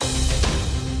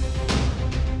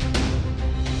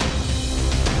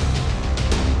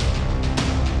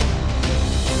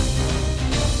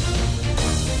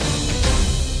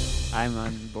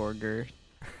Asperger.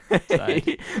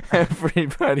 Hey,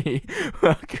 everybody,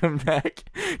 welcome back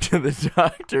to the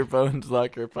Dr. Bones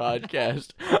Locker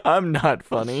podcast. I'm not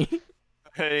funny.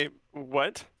 Hey,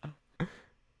 what?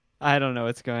 I don't know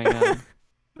what's going on.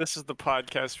 This is the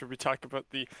podcast where we talk about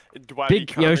the Dwabby Big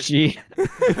comics. Yoshi.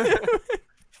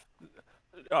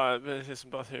 This is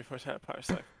both here for that part.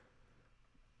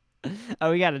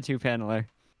 Oh, we got a two-paneler.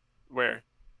 Where?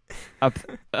 Up.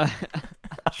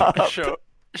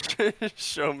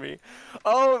 Show me.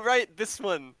 Oh, right, this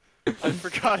one. I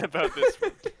forgot about this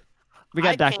one. We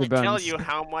got I Dr. can't Bones. tell you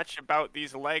how much about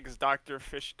these legs Dr.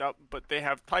 fished up, but they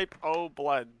have type O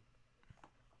blood.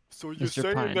 So you're Mr.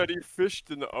 saying Pine. that he fished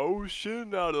an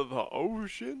ocean out of the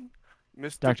ocean?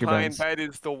 Mr. Dr. Pine, Bones. that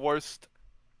is the worst.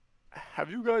 Have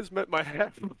you guys met my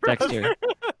half Dexter.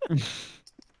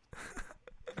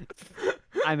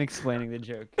 I'm explaining the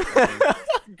joke.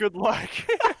 Good luck.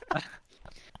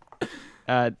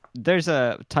 There's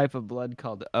a type of blood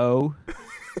called O.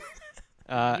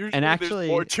 Usually And actually, there's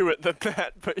more to it than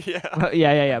that, but yeah.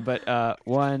 yeah. But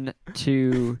 1,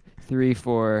 2, 3,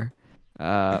 4,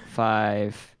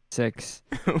 5, 6,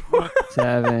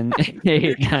 7,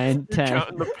 8, 9, 10.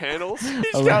 Counting the panels. He's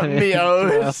 11, counting the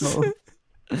O's.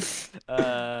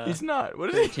 12. He's not. What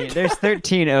is 13. he? There's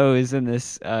 13 O's in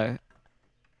this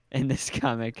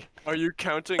comic. Are you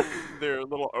counting their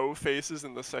little O faces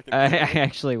in the second? I panel?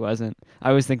 actually wasn't.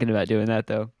 I was thinking about doing that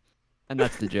though, and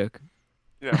that's the joke.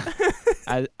 Yeah.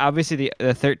 Obviously,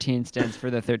 the 13 stands for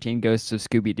the 13 Ghosts of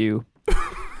Scooby Doo,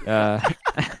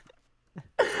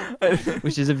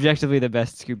 which is objectively the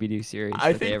best Scooby Doo series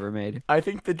I that they think- ever made. I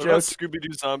think the What about joke.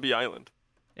 Scooby-Doo Zombie Island?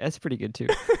 That's pretty good too.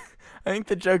 I think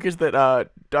the joke is that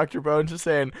Dr. Bones is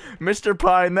saying, "Mr.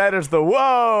 Pine, that is the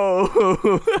whoa,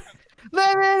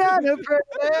 Living on a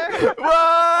prayer.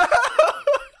 whoa."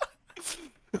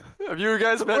 Have you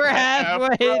guys met We're my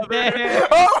halfway half-brother? there.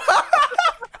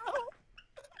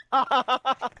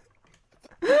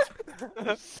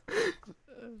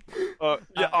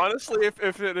 Yeah, honestly, if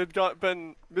it had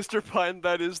been Mr. Pine,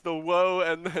 that is the whoa,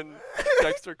 and then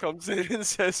Dexter comes in and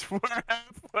says, "We're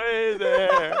halfway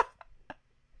there."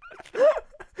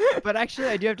 But actually,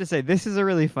 I do have to say this is a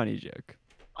really funny joke.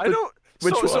 I don't.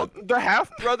 Which So one? the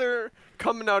half brother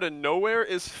coming out of nowhere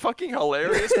is fucking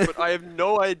hilarious, but I have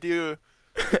no idea.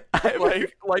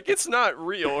 Like it's not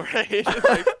real, right?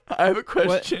 Like, I have a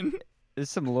question. There's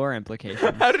some lore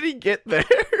implications. How did he get there?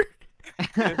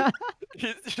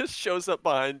 he just shows up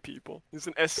behind people. He's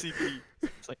an SCP.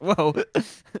 It's like whoa.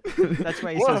 That's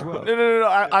why he says Whoa. whoa.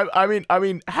 No. I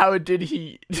mean, how did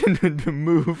he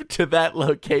move to that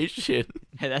location?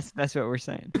 Yeah, that's what we're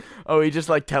saying. Oh, he just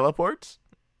like teleports?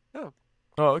 Oh.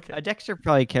 Oh, okay. Dexter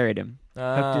probably carried him,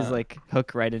 hooked his Ah.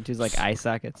 hook right into his eye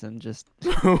sockets, and just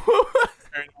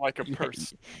Carrying like a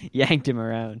purse. yanked him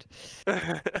around.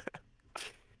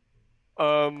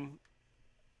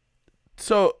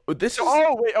 So this is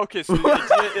Oh wait. Okay. So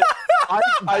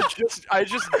I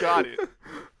just got it.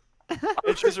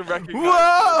 I just recognized.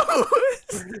 whoa.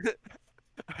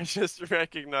 I just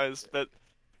recognized that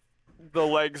the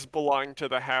legs belong to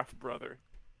the half brother.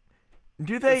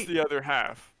 Do It's they? the other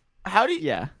half, How do you?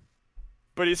 Yeah.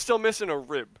 but he's still missing a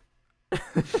rib.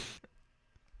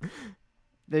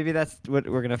 Maybe that's what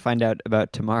we're gonna find out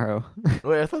about tomorrow.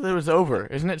 Wait, I thought it was over.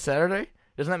 Isn't it Saturday?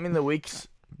 Doesn't that mean the week's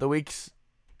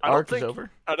I don't arc think is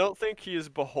over? I don't think he is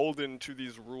beholden to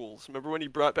these rules. Remember when he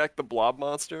brought back the blob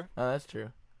monster? Oh, that's true.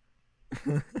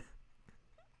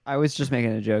 I was just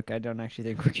making a joke. I don't actually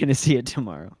think we're gonna see it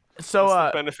tomorrow. So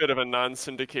That's the benefit of a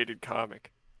non-syndicated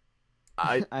comic.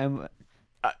 I'm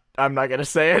I'm not gonna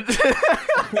say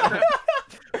it.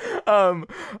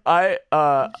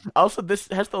 Also this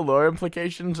has the lore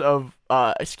implications of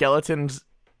skeletons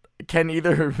can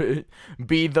either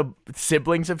be the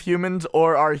siblings of humans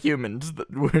or are humans.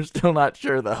 We're still not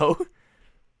sure though.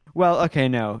 well. Okay,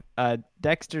 no.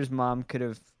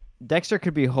 Dexter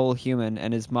could be whole human,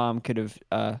 and his mom could have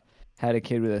had a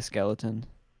kid with a skeleton.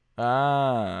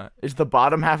 Is the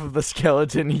bottom half of the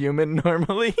skeleton human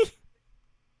normally?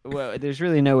 Well, there's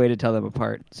really no way to tell them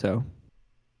apart. So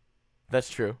That's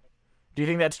true. Do you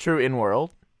think that's true in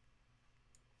world?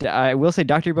 I will say,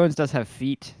 Dr. Bones does have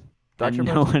feet. Dr. And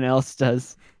no Bones, one else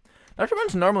does. Dr.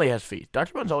 Bones normally has feet.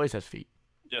 Dr. Bones always has feet.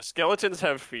 Yeah, skeletons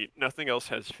have feet. Nothing else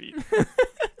has feet.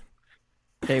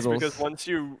 Tables. Because once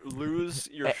you lose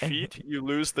your feet, you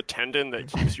lose the tendon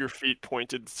that keeps your feet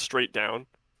pointed straight down.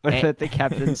 What about the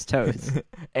captain's toes?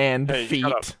 And Hey, feet.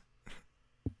 shut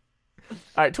All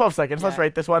right, 12 seconds. Let's Yeah.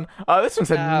 rate this one. This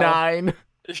one's a No. 9.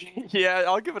 Yeah,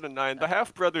 I'll give it a 9. The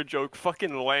half brother joke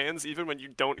fucking lands even when you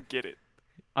don't get it.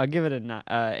 I'll give it a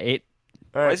 8.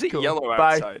 All Why right, is it cool. yellow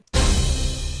Bye. outside?